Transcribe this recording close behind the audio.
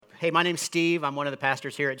Hey, my name's Steve. I'm one of the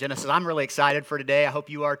pastors here at Genesis. I'm really excited for today. I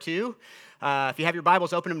hope you are too. If you have your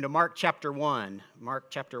Bibles, open them to Mark chapter 1.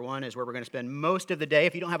 Mark chapter 1 is where we're going to spend most of the day.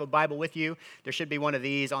 If you don't have a Bible with you, there should be one of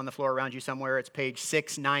these on the floor around you somewhere. It's page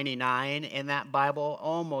 699 in that Bible.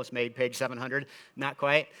 Almost made page 700, not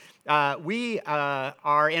quite. We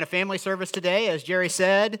are in a family service today, as Jerry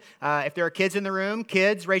said. If there are kids in the room,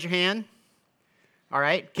 kids, raise your hand. All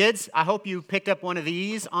right, kids, I hope you picked up one of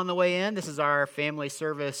these on the way in. This is our family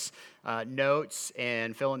service notes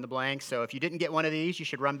and fill in the blanks. So if you didn't get one of these, you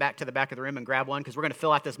should run back to the back of the room and grab one because we're going to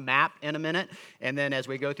fill out this map in a minute. And then as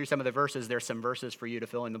we go through some of the verses, there's some verses for you to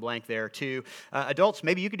fill in the blank there too. Adults,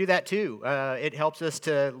 maybe you could do that too. It helps us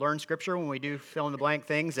to learn Scripture when we do fill in the blank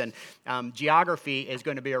things. And geography is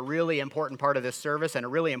going to be a really important part of this service and a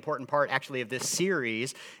really important part actually of this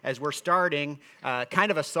series as we're starting kind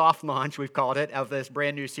of a soft launch, we've called it, of this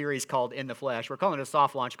brand new series called In the Flesh. We're calling it a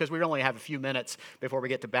soft launch because we only have a few minutes before we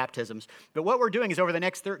get to baptism. But what we're doing is over the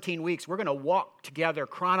next 13 weeks, we're going to walk together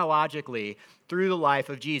chronologically through the life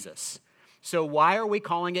of Jesus. So why are we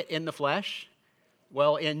calling it In the Flesh?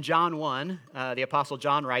 Well, in John 1, the Apostle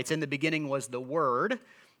John writes, "In the beginning was the Word,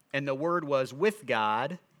 and the Word was with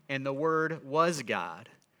God, and the Word was God.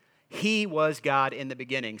 He was God in the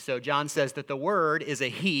beginning." So John says that the Word is a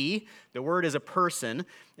He, the Word is a person,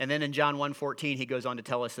 and then in John 1:14 he goes on to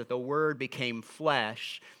tell us that the Word became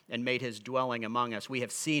flesh and made his dwelling among us. We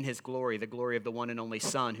have seen his glory, the glory of the one and only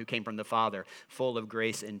Son who came from the Father, full of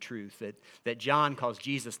grace and truth. That John calls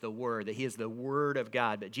Jesus the Word, that he is the Word of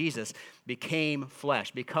God, but Jesus became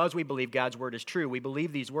flesh. Because we believe God's Word is true, we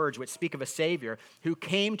believe these words which speak of a Savior who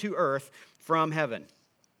came to earth from heaven.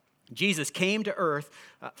 Jesus came to earth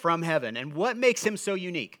from heaven. And what makes him so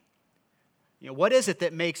unique? What is it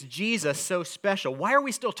that makes Jesus so special? Why are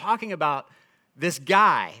we still talking about this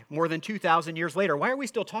guy more than 2,000 years later? Why are we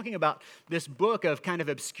still talking about this book of kind of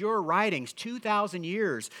obscure writings 2,000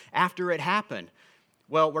 years after it happened?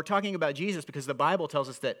 Well, we're talking about Jesus because the Bible tells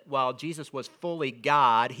us that while Jesus was fully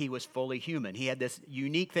God, he was fully human. He had this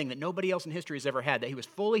unique thing that nobody else in history has ever had, that he was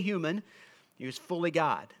fully human, he was fully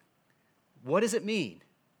God. What does it mean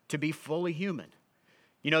to be fully human?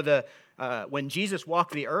 When Jesus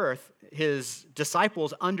walked the earth, his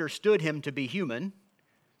disciples understood him to be human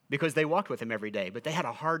because they walked with him every day, but they had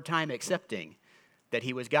a hard time accepting that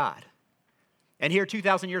he was God. And here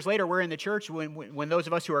 2,000 years later, we're in the church, when those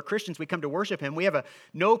of us who are Christians, we come to worship him, we have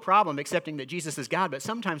no problem accepting that Jesus is God, but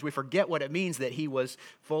sometimes we forget what it means that he was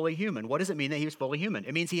fully human. What does it mean that he was fully human?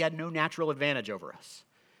 It means he had no natural advantage over us.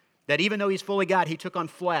 That even though he's fully God, he took on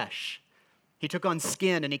flesh. He took on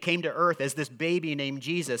skin and he came to earth as this baby named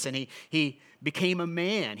Jesus, and he became a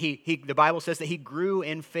man. The Bible says that he grew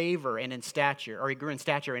in favor and in stature, or he grew in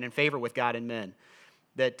stature and in favor with God and men.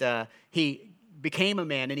 That he became a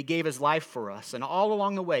man and he gave his life for us. And all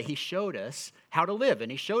along the way, he showed us how to live,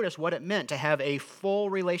 and he showed us what it meant to have a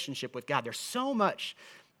full relationship with God. There's so much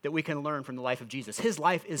that we can learn from the life of Jesus. His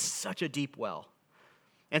life is such a deep well.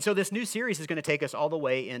 And so this new series is going to take us all the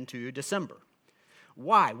way into December.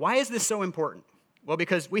 Why? Why is this so important? Well,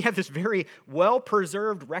 because we have this very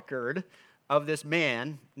well-preserved record of this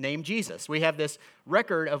man named Jesus. We have this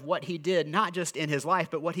record of what he did, not just in his life,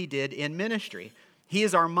 but what he did in ministry. He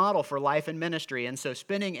is our model for life and ministry. And so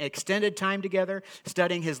spending extended time together,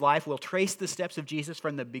 studying his life, we'll trace the steps of Jesus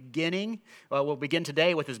from the beginning. Well, we'll begin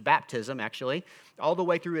today with his baptism, actually, all the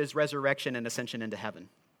way through his resurrection and ascension into heaven.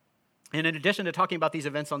 And in addition to talking about these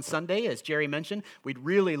events on Sunday, as Jerry mentioned, we'd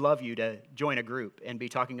really love you to join a group and be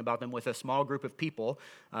talking about them with a small group of people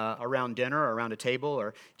around dinner or around a table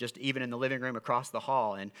or just even in the living room across the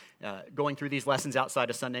hall and going through these lessons outside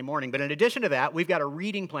of Sunday morning. But in addition to that, we've got a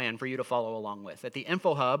reading plan for you to follow along with. At the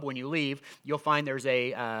Info Hub, when you leave, you'll find there's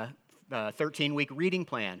a 13-week reading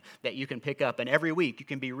plan that you can pick up. And every week you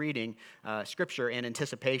can be reading Scripture in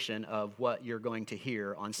anticipation of what you're going to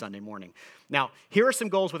hear on Sunday morning. Now, here are some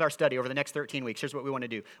goals with our study over the next 13 weeks. Here's what we want to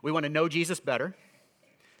do. We want to know Jesus better.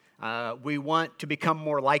 We want to become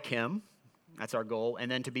more like him. That's our goal.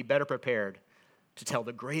 And then to be better prepared to tell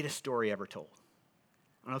the greatest story ever told.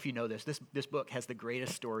 I don't know if you know this. This book has the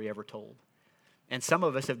greatest story ever told. And some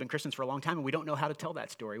of us have been Christians for a long time, and we don't know how to tell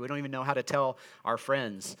that story. We don't even know how to tell our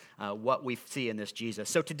friends what we see in this Jesus.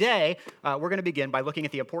 So today, we're going to begin by looking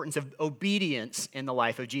at the importance of obedience in the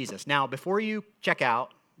life of Jesus. Now, before you check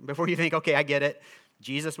out, before you think, okay, I get it,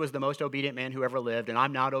 Jesus was the most obedient man who ever lived, and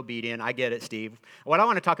I'm not obedient. I get it, Steve. What I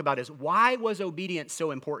want to talk about is why was obedience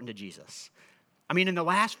so important to Jesus? I mean, in the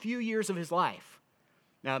last few years of his life,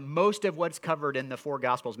 now, most of what's covered in the four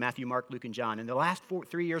Gospels, Matthew, Mark, Luke, and John, in the last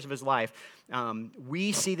 3 years of his life,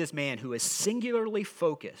 we see this man who is singularly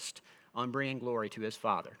focused on bringing glory to his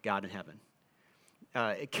Father, God in heaven.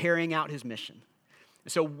 carrying out his mission.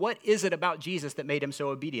 So what is it about Jesus that made him so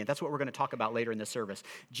obedient? That's what we're going to talk about later in this service.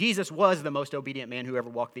 Jesus was the most obedient man who ever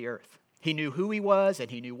walked the earth. He knew who he was,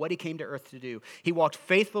 and he knew what he came to earth to do. He walked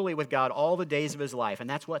faithfully with God all the days of his life, and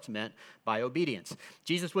that's what's meant by obedience.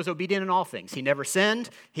 Jesus was obedient in all things. He never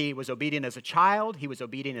sinned. He was obedient as a child. He was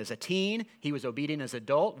obedient as a teen. He was obedient as an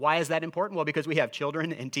adult. Why is that important? Well, because we have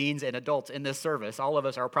children and teens and adults in this service. All of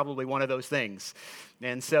us are probably one of those things.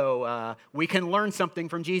 And so we can learn something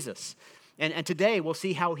from Jesus. And today we'll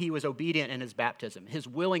see how he was obedient in his baptism, his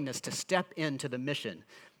willingness to step into the mission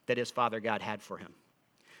that his Father God had for him.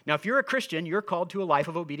 Now, if you're a Christian, you're called to a life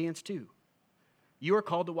of obedience too. You are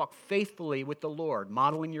called to walk faithfully with the Lord,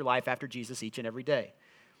 modeling your life after Jesus each and every day.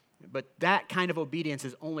 But that kind of obedience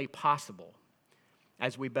is only possible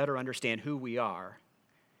as we better understand who we are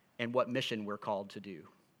and what mission we're called to do.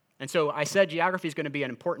 And so I said geography is going to be an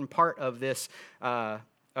important part of this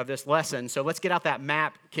lesson. So let's get out that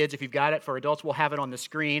map, kids, if you've got it. For adults, we'll have it on the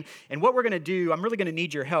screen. And what we're going to do, I'm really going to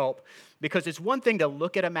need your help, because it's one thing to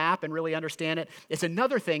look at a map and really understand it. It's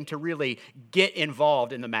another thing to really get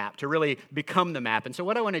involved in the map, to really become the map. And so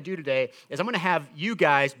what I want to do today is I'm going to have you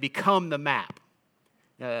guys become the map.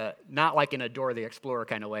 Not like in a Dora the Explorer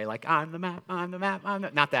kind of way, like, I'm the map, I'm the map, I'm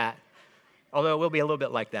the... Not that. Although it will be a little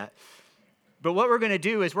bit like that. But what we're going to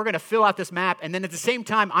do is we're going to fill out this map, and then at the same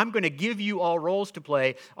time, I'm going to give you all roles to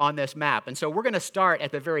play on this map. And so we're going to start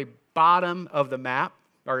at the very bottom of the map,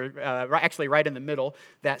 or actually right in the middle.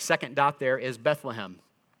 That second dot there is Bethlehem.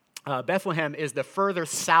 Bethlehem is the further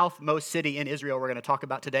southmost city in Israel we're going to talk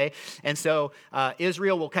about today. And so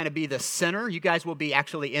Israel will kind of be the center. You guys will be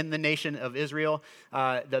actually in the nation of Israel,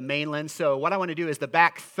 the mainland. So what I want to do is the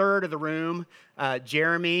back third of the room,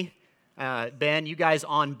 Jeremy, Ben, you guys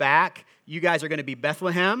on back, you guys are going to be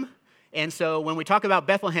Bethlehem. And so when we talk about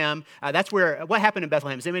Bethlehem, that's where, what happened in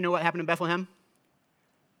Bethlehem? Does anybody know what happened in Bethlehem?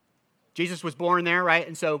 Jesus was born there, right?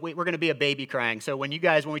 And so we're going to be a baby crying. So when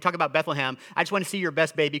we talk about Bethlehem, I just want to see your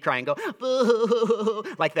best baby crying. Go, boo,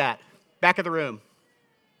 like that. Back of the room.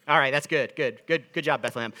 All right, that's good job,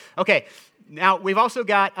 Bethlehem. Okay, now we've also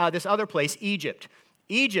got this other place, Egypt.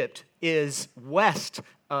 Egypt is west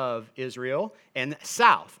of Israel and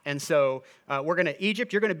south. And so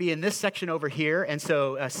Egypt, you're going to be in this section over here. And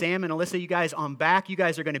so Sam and Alyssa, you guys on back, you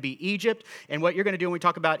guys are going to be Egypt. And what you're going to do when we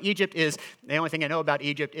talk about Egypt is, the only thing I know about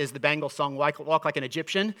Egypt is the Bangles song, Walk Like an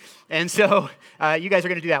Egyptian. And so you guys are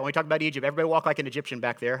going to do that when we talk about Egypt. Everybody walk like an Egyptian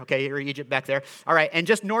back there. Okay, you're Egypt back there. All right, and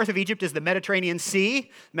just north of Egypt is the Mediterranean Sea.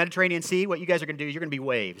 Mediterranean Sea, what you guys are going to do is you're going to be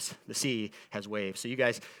waves. The sea has waves. So you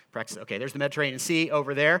guys practice. Okay, there's the Mediterranean Sea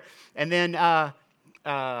over there. And then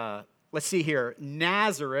let's see here,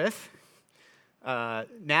 Nazareth.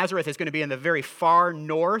 Nazareth is going to be in the very far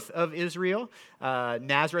north of Israel.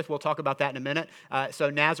 Nazareth, we'll talk about that in a minute. So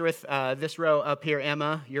Nazareth, this row up here,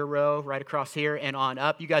 Emma, your row right across here and on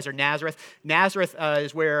up. You guys are Nazareth. Nazareth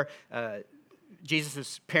is where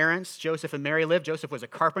Jesus' parents, Joseph and Mary, lived. Joseph was a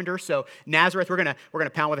carpenter. So Nazareth, we're gonna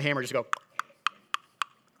pound with a hammer, just go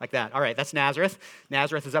like that. All right, that's Nazareth.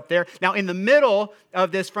 Nazareth is up there. Now, in the middle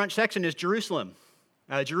of this front section is Jerusalem.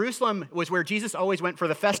 Jerusalem was where Jesus always went for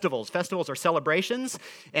the festivals. Festivals are celebrations.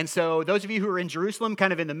 And so those of you who are in Jerusalem,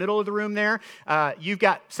 kind of in the middle of the room there,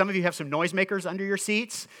 some of you have some noisemakers under your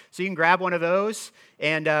seats, so you can grab one of those.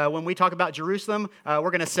 And when we talk about Jerusalem,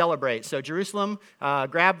 we're going to celebrate. So Jerusalem,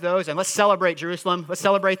 grab those, and let's celebrate Jerusalem. Let's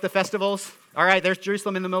celebrate the festivals. All right, there's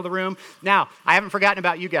Jerusalem in the middle of the room. Now, I haven't forgotten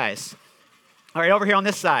about you guys. All right, over here on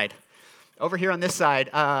this side.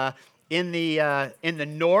 In the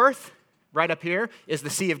north, right up here, is the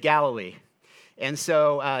Sea of Galilee. And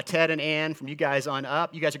so Ted and Ann, from you guys on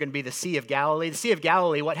up, you guys are going to be the Sea of Galilee. The Sea of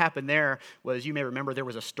Galilee, what happened there was, you may remember, there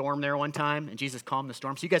was a storm there one time, and Jesus calmed the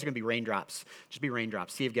storm. So you guys are going to be raindrops. Just be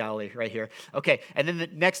raindrops. Sea of Galilee right here. Okay, and then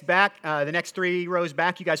the next three rows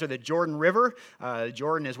back, you guys are the Jordan River.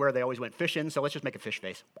 Jordan is where they always went fishing, so let's just make a fish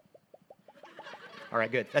face. All right,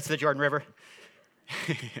 good. That's the Jordan River.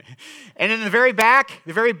 And in the very back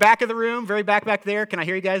of the room, very back there, can I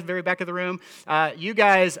hear you guys? Very back of the room. You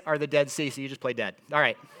guys are the Dead Sea, so you just play dead. All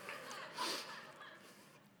right.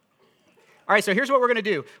 All right, so here's what we're going to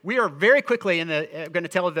do. We are very quickly going to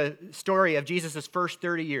tell the story of Jesus' first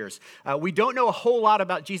 30 years. We don't know a whole lot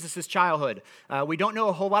about Jesus' childhood. We don't know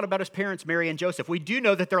a whole lot about his parents, Mary and Joseph. We do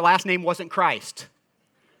know that their last name wasn't Christ.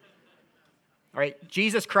 All right,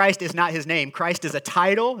 Jesus Christ is not his name. Christ is a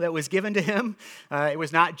title that was given to him. It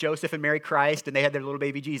was not Joseph and Mary Christ, and they had their little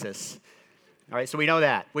baby Jesus. All right, so we know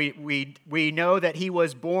that. We know that he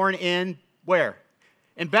was born in where?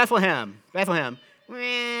 In Bethlehem. Bethlehem.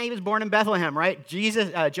 He was born in Bethlehem, right?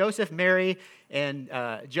 Joseph and Mary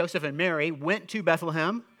went to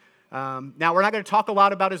Bethlehem. Now, we're not going to talk a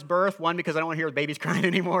lot about his birth. One, because I don't want to hear the babies crying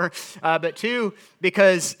anymore. But two,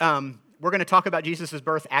 because we're going to talk about Jesus'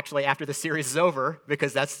 birth actually after the series is over,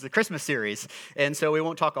 because that's the Christmas series. And so we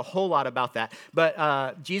won't talk a whole lot about that.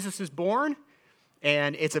 But Jesus is born,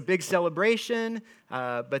 and it's a big celebration.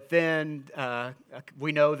 But then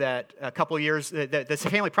we know that a couple of years, the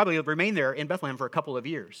family probably remained there in Bethlehem for a couple of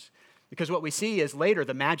years. Because what we see is later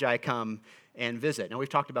the Magi come and visit. Now, we've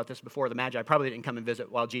talked about this before. The Magi probably didn't come and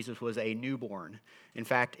visit while Jesus was a newborn. In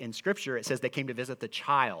fact, in Scripture, it says they came to visit the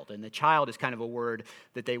child. And the child is kind of a word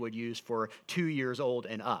that they would use for 2 years old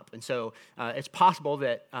and up. And so it's possible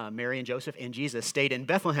that Mary and Joseph and Jesus stayed in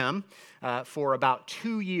Bethlehem for about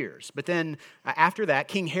 2 years. But then after that,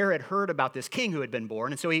 King Herod heard about this king who had been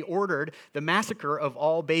born. And so he ordered the massacre of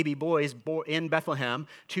all baby boys in Bethlehem,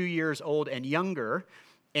 2 years old and younger.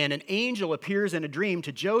 And an angel appears in a dream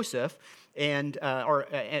to Joseph, and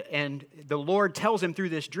the Lord tells him through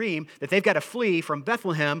this dream that they've got to flee from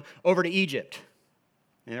Bethlehem over to Egypt.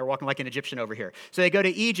 And they're walking like an Egyptian over here. So they go to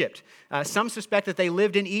Egypt. Some suspect that they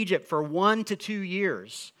lived in Egypt for 1 to 2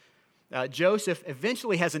 years. Joseph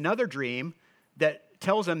eventually has another dream that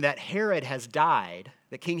tells him that Herod has died,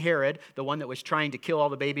 that King Herod, the one that was trying to kill all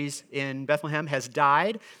the babies in Bethlehem, has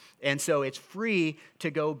died. And so it's free to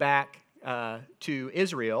go back to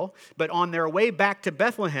Israel. But on their way back to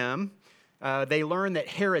Bethlehem, they learn that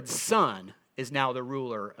Herod's son is now the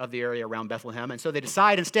ruler of the area around Bethlehem. And so they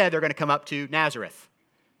decide instead they're going to come up to Nazareth.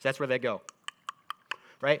 So that's where they go,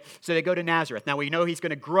 right? So they go to Nazareth. Now we know he's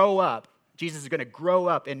going to grow up. Jesus is going to grow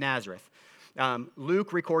up in Nazareth.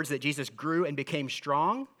 Luke records that Jesus grew and became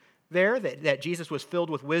strong there, that Jesus was filled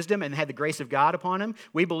with wisdom and had the grace of God upon him.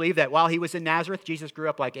 We believe that while he was in Nazareth, Jesus grew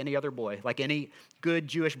up like any other boy. Like any good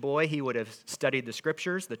Jewish boy, he would have studied the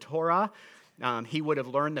scriptures, the Torah. He would have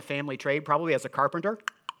learned the family trade, probably as a carpenter.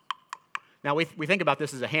 Now, we think about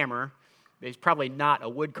this as a hammer. He's probably not a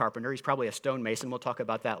wood carpenter. He's probably a stonemason. We'll talk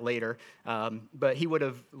about that later. But he would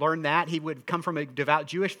have learned that. He would come from a devout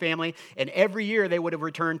Jewish family, and every year they would have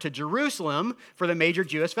returned to Jerusalem for the major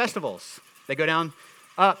Jewish festivals. They go down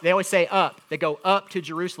up. They always say up. They go up to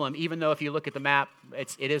Jerusalem, even though if you look at the map,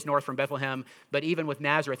 it is north from Bethlehem. But even with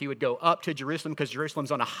Nazareth, you would go up to Jerusalem because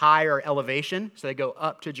Jerusalem's on a higher elevation. So they go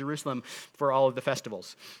up to Jerusalem for all of the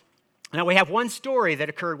festivals. Now, we have one story that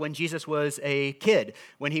occurred when Jesus was a kid,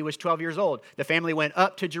 when he was 12 years old. The family went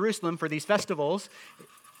up to Jerusalem for these festivals,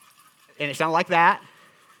 and it sounded like that,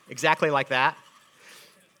 exactly like that.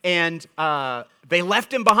 And they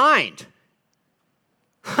left him behind.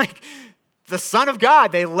 Like the Son of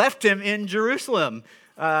God, they left him in Jerusalem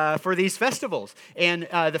for these festivals. And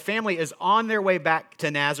the family is on their way back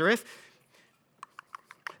to Nazareth.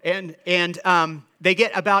 And they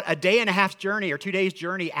get about a day and a half's journey or 2 days'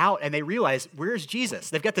 journey out, and they realize, where's Jesus?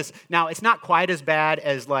 They've got this. Now, it's not quite as bad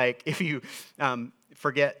as like if you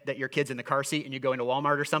forget that your kid's in the car seat and you go into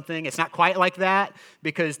Walmart or something. It's not quite like that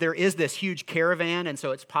because there is this huge caravan, and so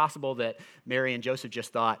it's possible that Mary and Joseph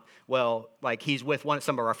just thought, well, like he's with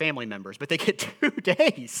some of our family members. But they get 2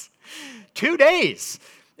 days. 2 days.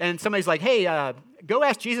 And somebody's like, hey, go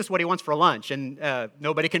ask Jesus what he wants for lunch. And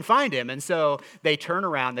nobody can find him. And so they turn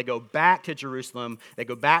around. They go back to Jerusalem. They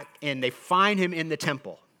go back and they find him in the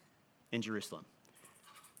temple in Jerusalem.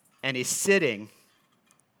 And he's sitting.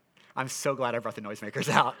 I'm so glad I brought the noisemakers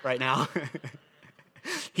out right now.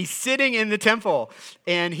 He's sitting in the temple.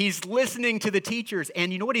 And he's listening to the teachers.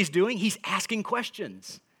 And you know what he's doing? He's asking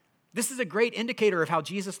questions. This is a great indicator of how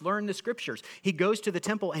Jesus learned the scriptures. He goes to the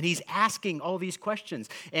temple and he's asking all these questions.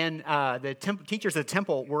 And the teachers of the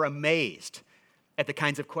temple were amazed at the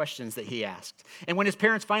kinds of questions that he asked. And when his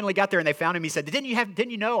parents finally got there and they found him, he said,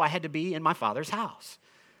 didn't you know I had to be in my Father's house?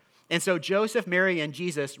 And so Joseph, Mary, and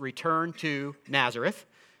Jesus returned to Nazareth.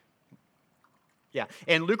 Yeah,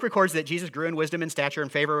 and Luke records that Jesus grew in wisdom and stature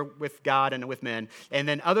and favor with God and with men. And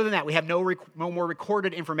then other than that, we have no more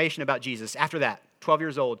recorded information about Jesus. After that, 12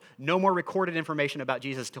 years old, no more recorded information about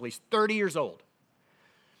Jesus until he's 30 years old.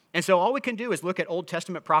 And so all we can do is look at Old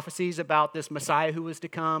Testament prophecies about this Messiah who was to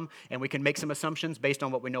come, and we can make some assumptions based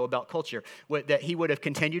on what we know about culture. That he would have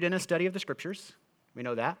continued in a study of the scriptures. We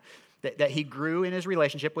know that he grew in his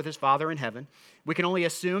relationship with his Father in heaven. We can only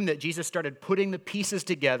assume that Jesus started putting the pieces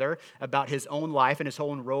together about his own life and his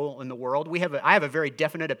own role in the world. I have a very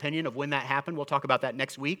definite opinion of when that happened. We'll talk about that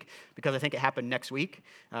next week because I think it happened next week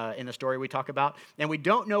in the story we talk about. And we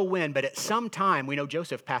don't know when, but at some time we know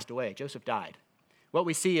Joseph passed away. Joseph died. What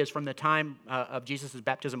we see is from the time of Jesus'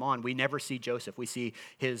 baptism on, we never see Joseph. We see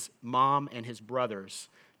his mom and his brothers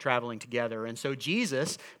traveling together. And so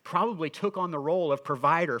Jesus probably took on the role of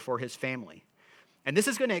provider for his family. And this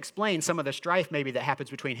is going to explain some of the strife maybe that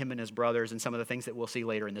happens between him and his brothers and some of the things that we'll see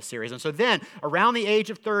later in this series. And so then, around the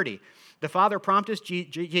age of 30, the Father prompted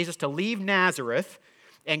Jesus to leave Nazareth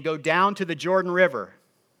and go down to the Jordan River.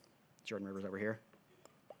 Jordan River's over here.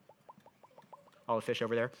 All the fish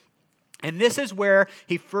over there. And this is where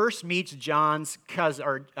he first meets John's cousin,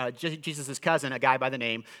 or Jesus' cousin, a guy by the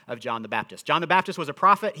name of John the Baptist. John the Baptist was a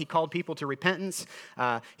prophet. He called people to repentance.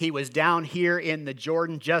 He was down here in the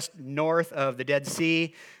Jordan, just north of the Dead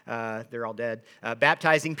Sea. They're all dead.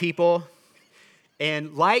 Baptizing people.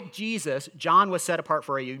 And like Jesus, John was set apart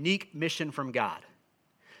for a unique mission from God.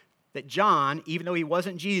 That John, even though he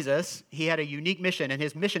wasn't Jesus, he had a unique mission, and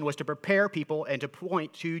his mission was to prepare people and to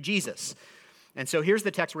point to Jesus. And so here's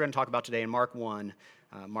the text we're going to talk about today in Mark 1,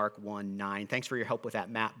 9. Thanks for your help with that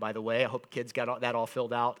map, by the way. I hope kids got that all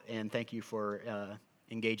filled out, and thank you for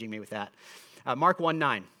engaging me with that. Mark 1,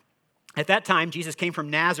 9. At that time, Jesus came from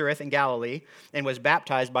Nazareth in Galilee and was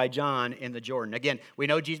baptized by John in the Jordan. Again, we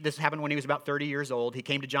know this happened when he was about 30 years old. He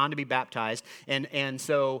came to John to be baptized. And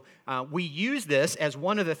so we use this as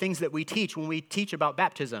one of the things that we teach when we teach about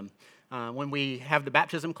baptism. When we have the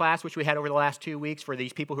baptism class, which we had over the last 2 weeks for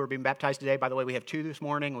these people who are being baptized today. By the way, we have 2 this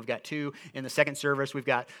morning. We've got 2 in the second service. We've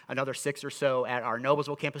got another 6 or so at our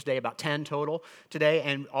Noblesville campus today, about 10 total today.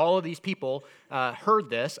 And all of these people heard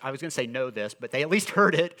this. I was going to say know this, but they at least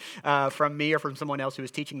heard it from me or from someone else who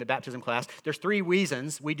was teaching the baptism class. There's 3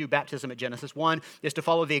 reasons we do baptism at Genesis. One is to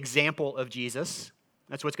follow the example of Jesus.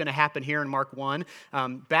 That's what's going to happen here in Mark 1.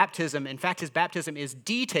 Baptism, in fact, his baptism is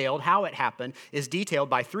detailed, how it happened, is detailed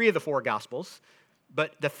by 3 of the 4 Gospels.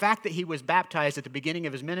 But the fact that he was baptized at the beginning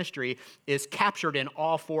of his ministry is captured in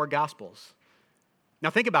all 4 Gospels. Now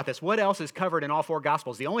think about this. What else is covered in all 4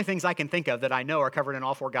 Gospels? The only things I can think of that I know are covered in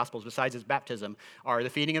all 4 Gospels besides his baptism are the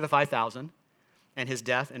feeding of the 5,000 and his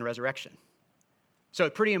death and resurrection. So a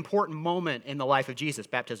pretty important moment in the life of Jesus,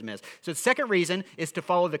 baptism is. So the second reason is to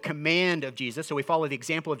follow the command of Jesus. So we follow the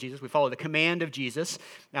example of Jesus. We follow the command of Jesus.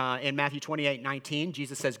 In Matthew 28:19,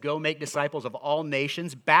 Jesus says, "Go make disciples of all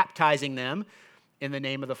nations, baptizing them in the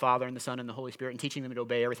name of the Father and the Son and the Holy Spirit, and teaching them to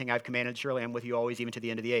obey everything I've commanded. Surely I'm with you always, even to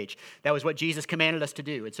the end of the age." That was what Jesus commanded us to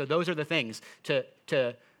do. And so those are the things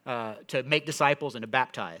to make disciples and to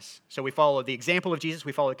baptize. So we follow the example of Jesus,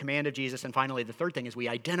 we follow the command of Jesus, and finally the third thing is we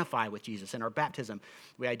identify with Jesus. In our baptism,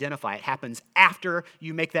 we identify. It happens after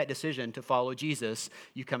you make that decision to follow Jesus.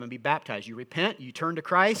 You come and be baptized. You repent, you turn to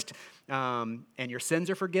Christ, and your sins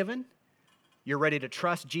are forgiven. You're ready to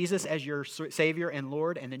trust Jesus as your Savior and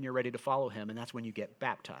Lord, and then you're ready to follow him, and that's when you get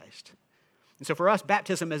baptized. And so for us,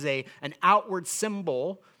 baptism is an outward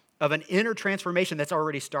symbol of an inner transformation that's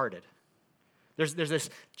already started. There's this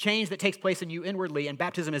change that takes place in you inwardly, and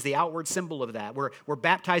baptism is the outward symbol of that. We're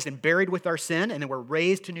baptized and buried with our sin, and then we're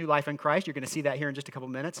raised to new life in Christ. You're going to see that here in just a couple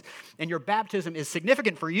minutes. And your baptism is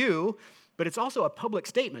significant for you, but it's also a public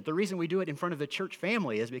statement. The reason we do it in front of the church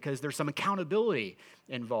family is because there's some accountability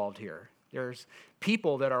involved here. There's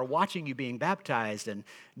people that are watching you being baptized and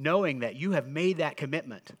knowing that you have made that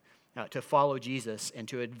commitment to follow Jesus and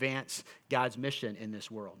to advance God's mission in this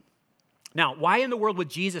world. Now, why in the world would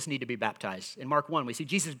Jesus need to be baptized? In Mark 1, we see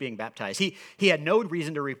Jesus being baptized. He had no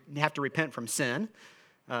reason to have to repent from sin.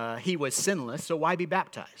 He was sinless, so why be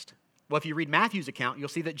baptized? Well, if you read Matthew's account, you'll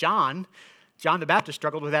see that John the Baptist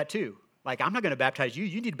struggled with that too. Like, I'm not going to baptize you.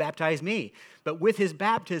 You need to baptize me. But with his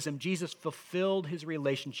baptism, Jesus fulfilled his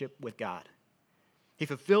relationship with God. He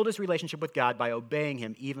fulfilled his relationship with God by obeying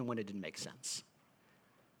him even when it didn't make sense.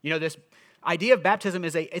 You know, this idea of baptism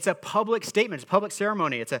it's a public statement. It's a public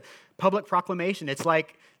ceremony. It's a public proclamation. It's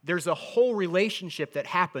like there's a whole relationship that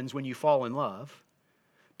happens when you fall in love.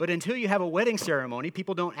 But until you have a wedding ceremony,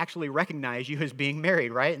 people don't actually recognize you as being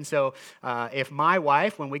married, right? And so if my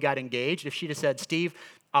wife, when we got engaged, if she'd have said, "Steve,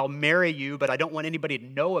 I'll marry you, but I don't want anybody to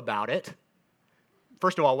know about it."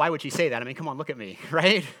 First of all, why would she say that? I mean, come on, look at me,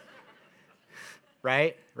 right?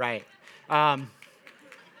 Right.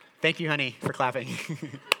 Thank you, honey, for clapping.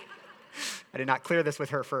 I did not clear this with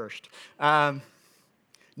her first. No,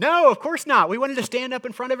 of course not. We wanted to stand up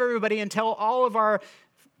in front of everybody and tell all of our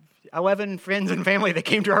 11 friends and family that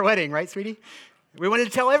came to our wedding, right, sweetie? We wanted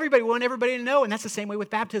to tell everybody. We want everybody to know, and that's the same way with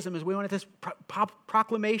baptism, is we wanted this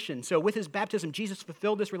proclamation. So with his baptism, Jesus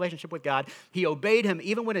fulfilled this relationship with God. He obeyed him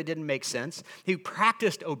even when it didn't make sense. He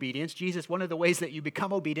practiced obedience. Jesus, one of the ways that you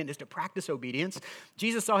become obedient is to practice obedience.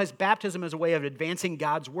 Jesus saw his baptism as a way of advancing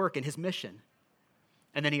God's work and his mission.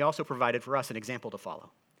 And then he also provided for us an example to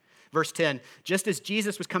follow. Verse 10, just as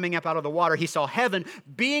Jesus was coming up out of the water, he saw heaven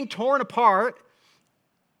being torn apart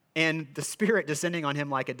and the Spirit descending on him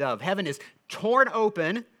like a dove. Heaven is torn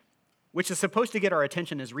open, which is supposed to get our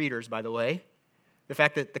attention as readers, by the way. The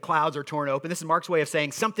fact that the clouds are torn open. This is Mark's way of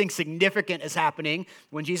saying something significant is happening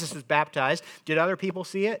when Jesus is baptized. Did other people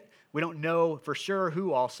see it? We don't know for sure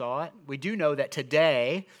who all saw it. We do know that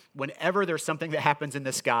today, whenever there's something that happens in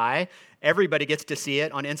the sky, everybody gets to see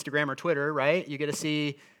it on Instagram or Twitter, right? You get to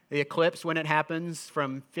see the eclipse when it happens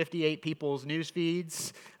from 58 people's news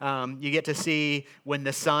feeds. You get to see when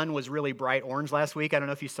the sun was really bright orange last week. I don't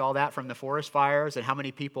know if you saw that from the forest fires and how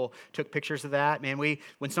many people took pictures of that. Man,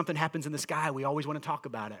 when something happens in the sky, we always want to talk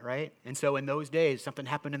about it, right? And so in those days, something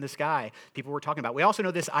happened in the sky. People were talking about it. We also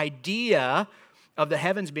know this idea of the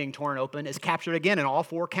heavens being torn open is captured again in all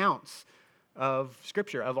four counts of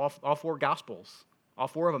Scripture, of all four Gospels. All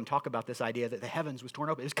four of them talk about this idea that the heavens was torn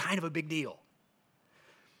open. It was kind of a big deal.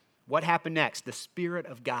 What happened next? The Spirit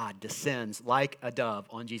of God descends like a dove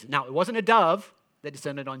on Jesus. Now, it wasn't a dove that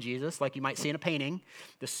descended on Jesus, like you might see in a painting.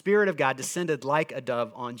 The Spirit of God descended like a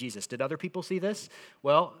dove on Jesus. Did other people see this?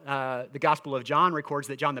 Well, the Gospel of John records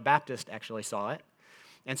that John the Baptist actually saw it.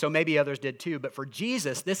 And so maybe others did too. But for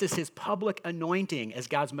Jesus, this is his public anointing as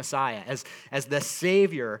God's Messiah, as the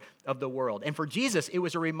Savior of the world. And for Jesus, it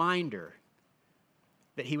was a reminder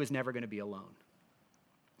that he was never going to be alone.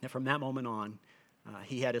 And from that moment on,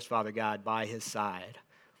 he had his Father God by his side.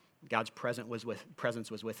 God's presence was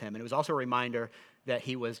with him. And it was also a reminder that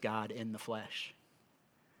he was God in the flesh.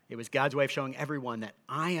 It was God's way of showing everyone that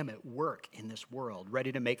I am at work in this world,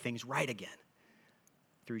 ready to make things right again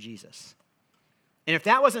through Jesus. And if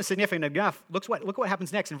that wasn't significant enough, look what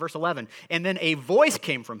happens next in verse 11. And then a voice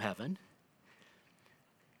came from heaven.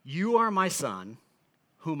 You are my Son,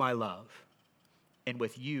 whom I love, and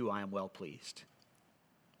with you I am well pleased.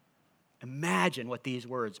 Imagine what these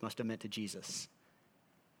words must have meant to Jesus.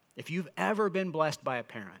 If you've ever been blessed by a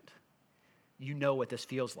parent, you know what this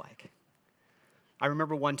feels like. I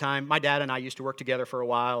remember one time, my dad and I used to work together for a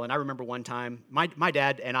while, and I remember one time, my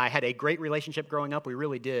dad and I had a great relationship growing up, we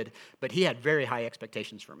really did, but he had very high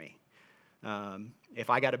expectations for me. If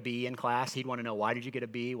I got a B in class, he'd want to know, why did you get a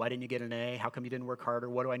B? Why didn't you get an A? How come you didn't work harder?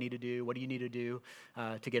 What do I need to do? What do you need to do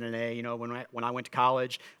to get an A? You know, when I went to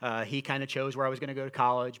college, he kind of chose where I was going to go to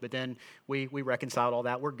college, but then we reconciled all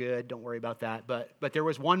that. We're good. Don't worry about that. But there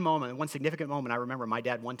was one significant moment I remember my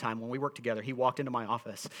dad one time when we worked together, he walked into my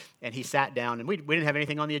office and he sat down, and we didn't have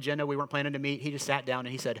anything on the agenda. We weren't planning to meet. He just sat down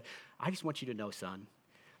and he said, I just want you to know, son,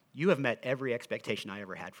 you have met every expectation I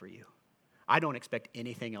ever had for you. I don't expect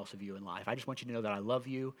anything else of you in life. I just want you to know that I love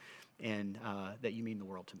you and that you mean the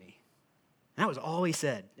world to me. And that was all he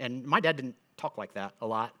said. And my dad didn't talk like that a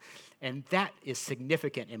lot. And that is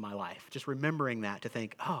significant in my life. Just remembering that to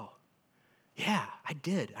think, oh, yeah, I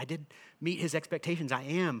did. I did meet his expectations. I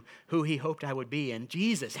am who he hoped I would be. And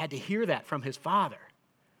Jesus had to hear that from his Father.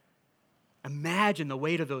 Imagine the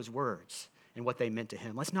weight of those words and what they meant to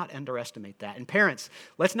him. Let's not underestimate that. And parents,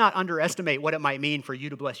 let's not underestimate what it might mean for you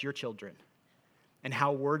to bless your children and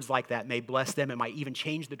how words like that may bless them and might even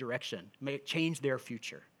change the direction, may change their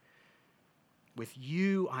future. With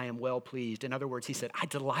you, I am well pleased. In other words, he said, I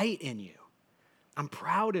delight in you. I'm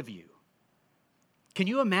proud of you. Can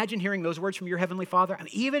you imagine hearing those words from your Heavenly Father? I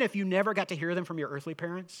mean, even if you never got to hear them from your earthly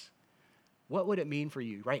parents, what would it mean for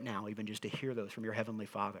you right now, even just to hear those from your Heavenly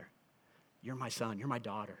Father? You're my son, you're my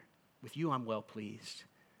daughter. With you, I'm well pleased.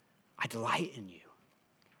 I delight in you.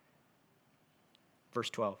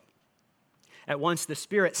 Verse 12. At once the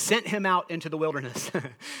Spirit sent him out into the wilderness.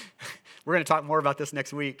 We're going to talk more about this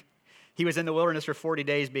next week. He was in the wilderness for 40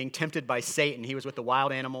 days being tempted by Satan. He was with the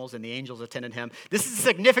wild animals and the angels attended him. This is a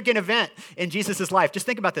significant event in Jesus' life. Just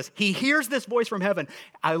think about this. He hears this voice from heaven.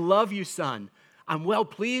 I love you, son. I'm well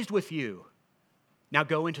pleased with you. Now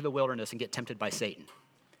go into the wilderness and get tempted by Satan.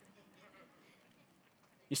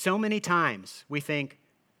 So many times we think,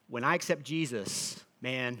 when I accept Jesus,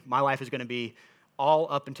 man, my life is going to be all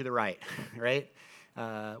up and to the right, right?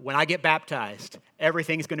 When I get baptized,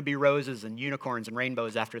 everything's going to be roses and unicorns and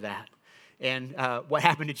rainbows after that. And what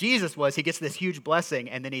happened to Jesus was he gets this huge blessing,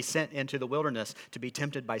 and then he's sent into the wilderness to be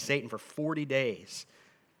tempted by Satan for 40 days.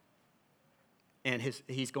 And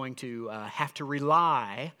he's going to have to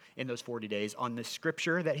rely in those 40 days on the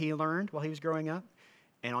scripture that he learned while he was growing up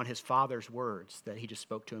and on his Father's words that he just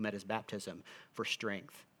spoke to him at his baptism for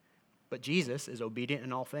strength. But Jesus is obedient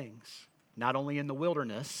in all things. Not only in the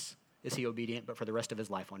wilderness is he obedient, but for the rest of his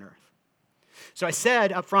life on earth. So I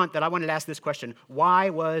said up front that I wanted to ask this question: why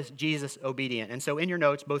was Jesus obedient? And so in your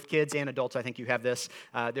notes, both kids and adults, I think you have this.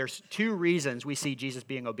 There's two reasons we see Jesus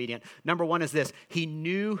being obedient. Number one is this: he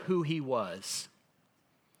knew who he was.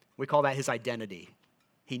 We call that his identity.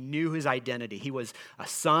 He knew his identity. He was a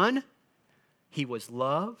son. He was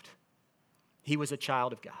loved. He was a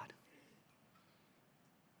child of God.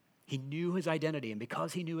 He knew his identity, and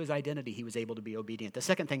because he knew his identity, he was able to be obedient. The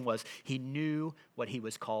second thing was he knew what he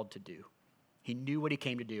was called to do. He knew what he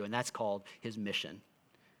came to do, and that's called his mission.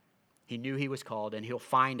 He knew he was called, and he'll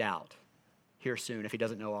find out here soon, if he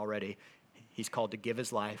doesn't know already. He's called to give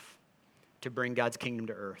his life, to bring God's kingdom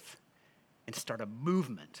to earth, and start a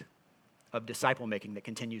movement of disciple making that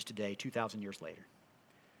continues today, 2,000 years later.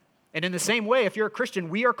 And in the same way, if you're a Christian,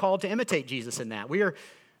 we are called to imitate Jesus in that. We are,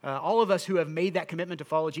 all of us who have made that commitment to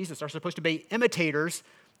follow Jesus are supposed to be imitators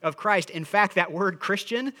of Christ. In fact, that word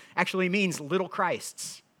Christian actually means little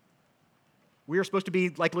Christs. We are supposed to be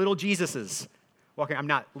like little Jesuses. Walking, I'm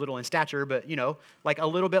not little in stature, but, like a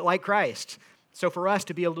little bit like Christ. So for us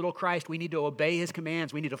to be a little Christ, we need to obey his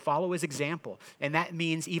commands. We need to follow his example. And that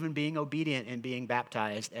means even being obedient and being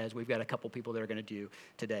baptized, as we've got a couple people that are going to do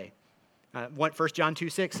today. 1 John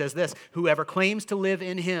 2:6 says this, whoever claims to live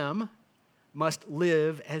in him must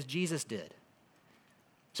live as Jesus did.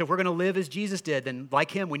 So if we're going to live as Jesus did, then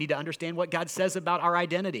like him, we need to understand what God says about our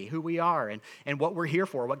identity, who we are, and what we're here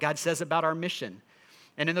for, what God says about our mission.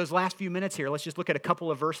 And in those last few minutes here, let's just look at a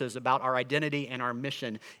couple of verses about our identity and our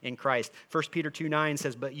mission in Christ. 1 Peter 2:9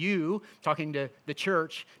 says, but you, talking to the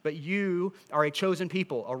church, but you are a chosen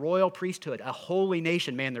people, a royal priesthood, a holy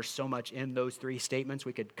nation. Man, there's so much in those three statements.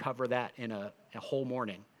 We could cover that in a whole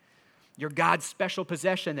morning. You're God's special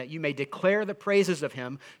possession that you may declare the praises of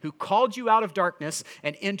him who called you out of darkness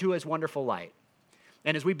and into his wonderful light.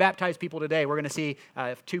 And as we baptize people today, we're going to see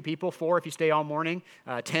 2 people, 4 if you stay all morning,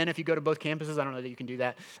 10 if you go to both campuses. I don't know that you can do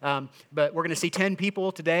that. But we're going to see 10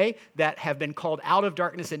 people today that have been called out of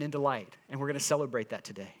darkness and into light. And we're going to celebrate that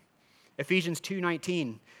today. Ephesians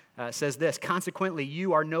 2:19 says this, consequently,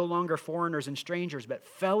 you are no longer foreigners and strangers, but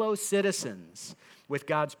fellow citizens with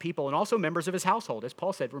God's people and also members of his household. As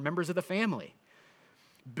Paul said, we're members of the family.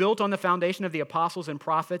 Built on the foundation of the apostles and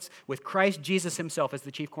prophets with Christ Jesus himself as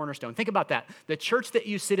the chief cornerstone. Think about that. The church that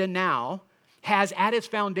you sit in now has at its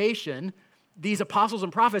foundation these apostles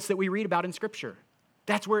and prophets that we read about in Scripture.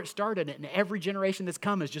 That's where it started, and every generation that's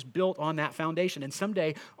come is just built on that foundation. And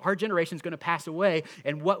someday, our generation is going to pass away,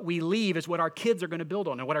 and what we leave is what our kids are going to build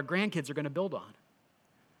on and what our grandkids are going to build on.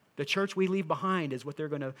 The church we leave behind is what they're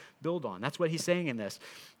going to build on. That's what he's saying in this.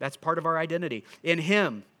 That's part of our identity. In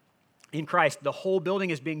him, in Christ, the whole building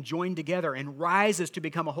is being joined together and rises to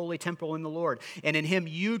become a holy temple in the Lord. And in him,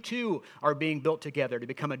 you too are being built together to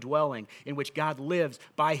become a dwelling in which God lives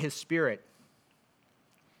by his Spirit.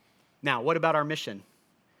 Now, what about our mission?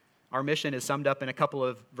 Our mission is summed up in a couple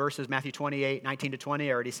of verses, Matthew 28:19-20.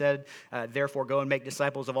 I already said, therefore go and make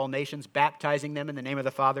disciples of all nations, baptizing them in the name of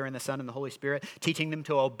the Father and the Son and the Holy Spirit, teaching them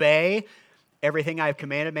to obey everything I have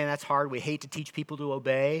commanded. Man, that's hard. We hate to teach people to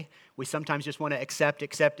obey. We sometimes just want to accept,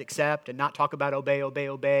 and not talk about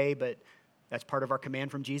obey, but that's part of our command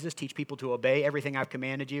from Jesus. Teach people to obey everything I've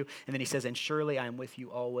commanded you. And then he says, and surely I am with you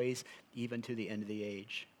always, even to the end of the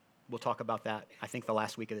age. We'll talk about that, I think, the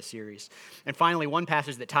last week of the series. And finally, one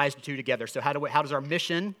passage that ties the two together. So how does our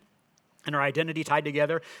mission and our identity tied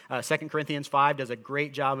together? 2 Corinthians 5 does a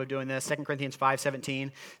great job of doing this. 2 Corinthians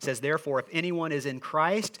 5:17 says, therefore, if anyone is in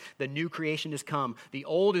Christ, the new creation has come. The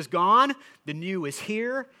old is gone, the new is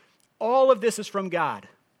here. All of this is from God,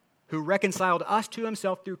 who reconciled us to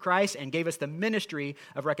himself through Christ and gave us the ministry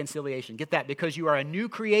of reconciliation. Get that? Because you are a new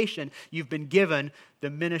creation, you've been given the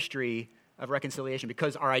ministry of reconciliation.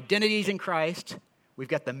 Because our identity is in Christ, we've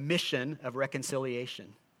got the mission of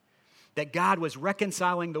reconciliation. That God was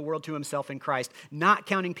reconciling the world to himself in Christ, not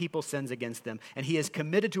counting people's sins against them. And he has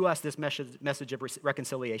committed to us this message of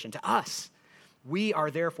reconciliation. To us, we are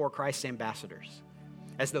therefore Christ's ambassadors.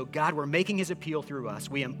 As though God were making his appeal through us,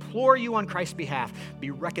 we implore you on Christ's behalf, be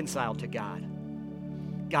reconciled to God.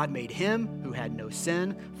 God made him who had no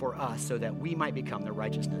sin for us so that we might become the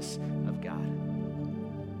righteousness of God.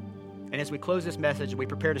 And as we close this message, we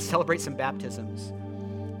prepare to celebrate some baptisms.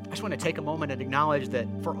 I just want to take a moment and acknowledge that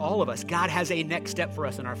for all of us, God has a next step for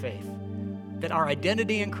us in our faith. That our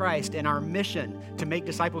identity in Christ and our mission to make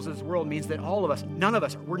disciples of this world means that all of us, none of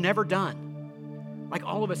us, we're never done. Like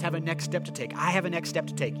all of us have a next step to take. I have a next step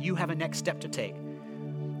to take. You have a next step to take.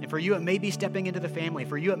 And for you, it may be stepping into the family.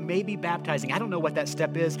 For you, it may be baptizing. I don't know what that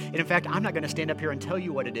step is. And in fact, I'm not going to stand up here and tell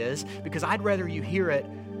you what it is because I'd rather you hear it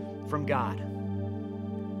from God.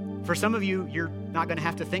 For some of you, you're not going to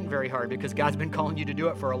have to think very hard because God's been calling you to do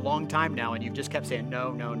it for a long time now, and you've just kept saying,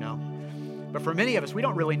 no, no, no. But for many of us, we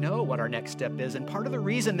don't really know what our next step is. And part of the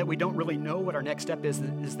reason that we don't really know what our next step is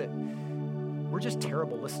that we're just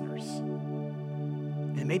terrible listeners.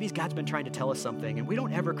 And maybe God's been trying to tell us something, and we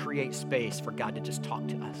don't ever create space for God to just talk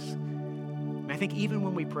to us. And I think even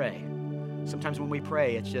when we pray, Sometimes when we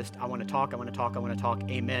pray, it's just, I want to talk,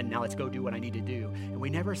 amen, now let's go do what I need to do. And we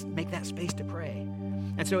never make that space to pray.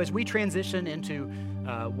 And so as we transition into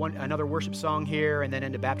another worship song here and then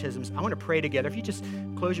into baptisms, I want to pray together. If you just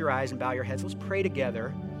close your eyes and bow your heads, let's pray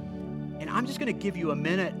together. And I'm just going to give you a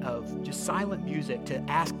minute of just silent music to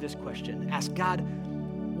ask this question. Ask God,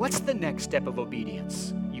 what's the next step of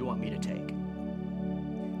obedience you want me to take?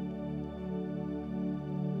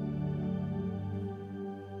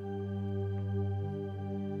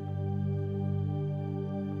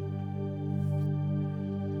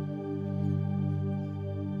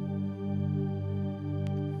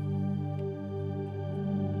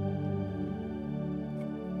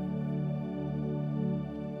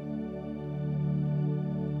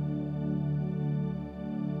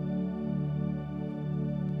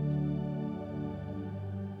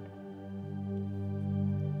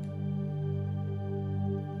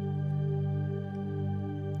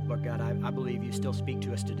 Lord God, I believe you still speak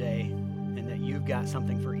to us today and that you've got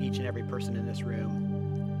something for each and every person in this room.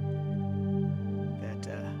 That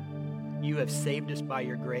you have saved us by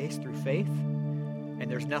your grace through faith,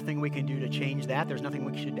 and there's nothing we can do to change that. There's nothing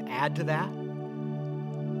we should add to that.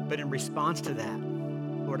 But in response to that,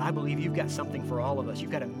 Lord, I believe you've got something for all of us.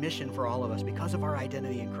 You've got a mission for all of us because of our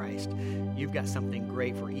identity in Christ. You've got something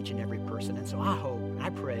great for each and every person. And so I hope and I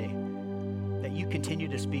pray that you continue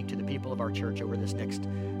to speak to the people of our church over this next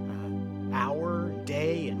hour,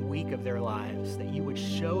 day, and week of their lives, that you would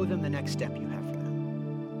show them the next step you have for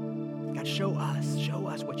them. God, show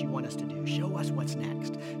us what you want us to do. Show us what's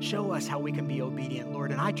next. Show us how we can be obedient,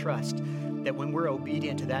 Lord. And I trust that when we're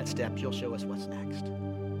obedient to that step, you'll show us what's next.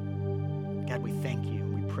 God, we thank you.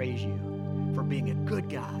 We praise you for being a good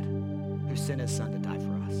God who sent his son to die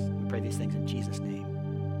for us. We pray these things in Jesus' name.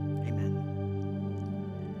 Amen.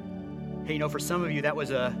 Hey, for some of you, that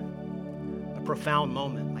was a profound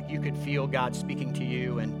moment. Like you could feel God speaking to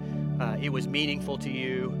you, and it was meaningful to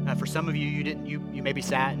you. For some of you, you maybe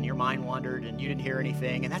sat and your mind wandered and you didn't hear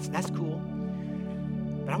anything, and that's cool.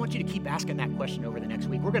 But I want you to keep asking that question over the next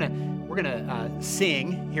week. We're gonna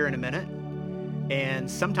sing here in a minute, and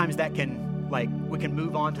sometimes that can we can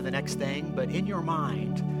move on to the next thing. But in your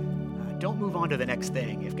mind, don't move on to the next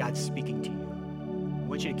thing if God's speaking to you. I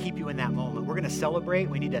want you to keep you in that moment. We're going to celebrate.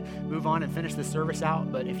 We need to move on and finish the service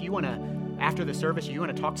out. But if you want to, after the service, if you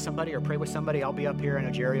want to talk to somebody or pray with somebody, I'll be up here. I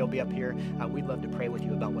know Jerry will be up here. We'd love to pray with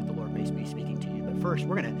you about what the Lord may be speaking to you. But first,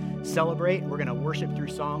 we're going to celebrate. We're going to worship through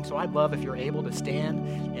song. So I'd love if you're able to stand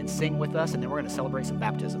and sing with us, and then we're going to celebrate some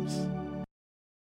baptisms.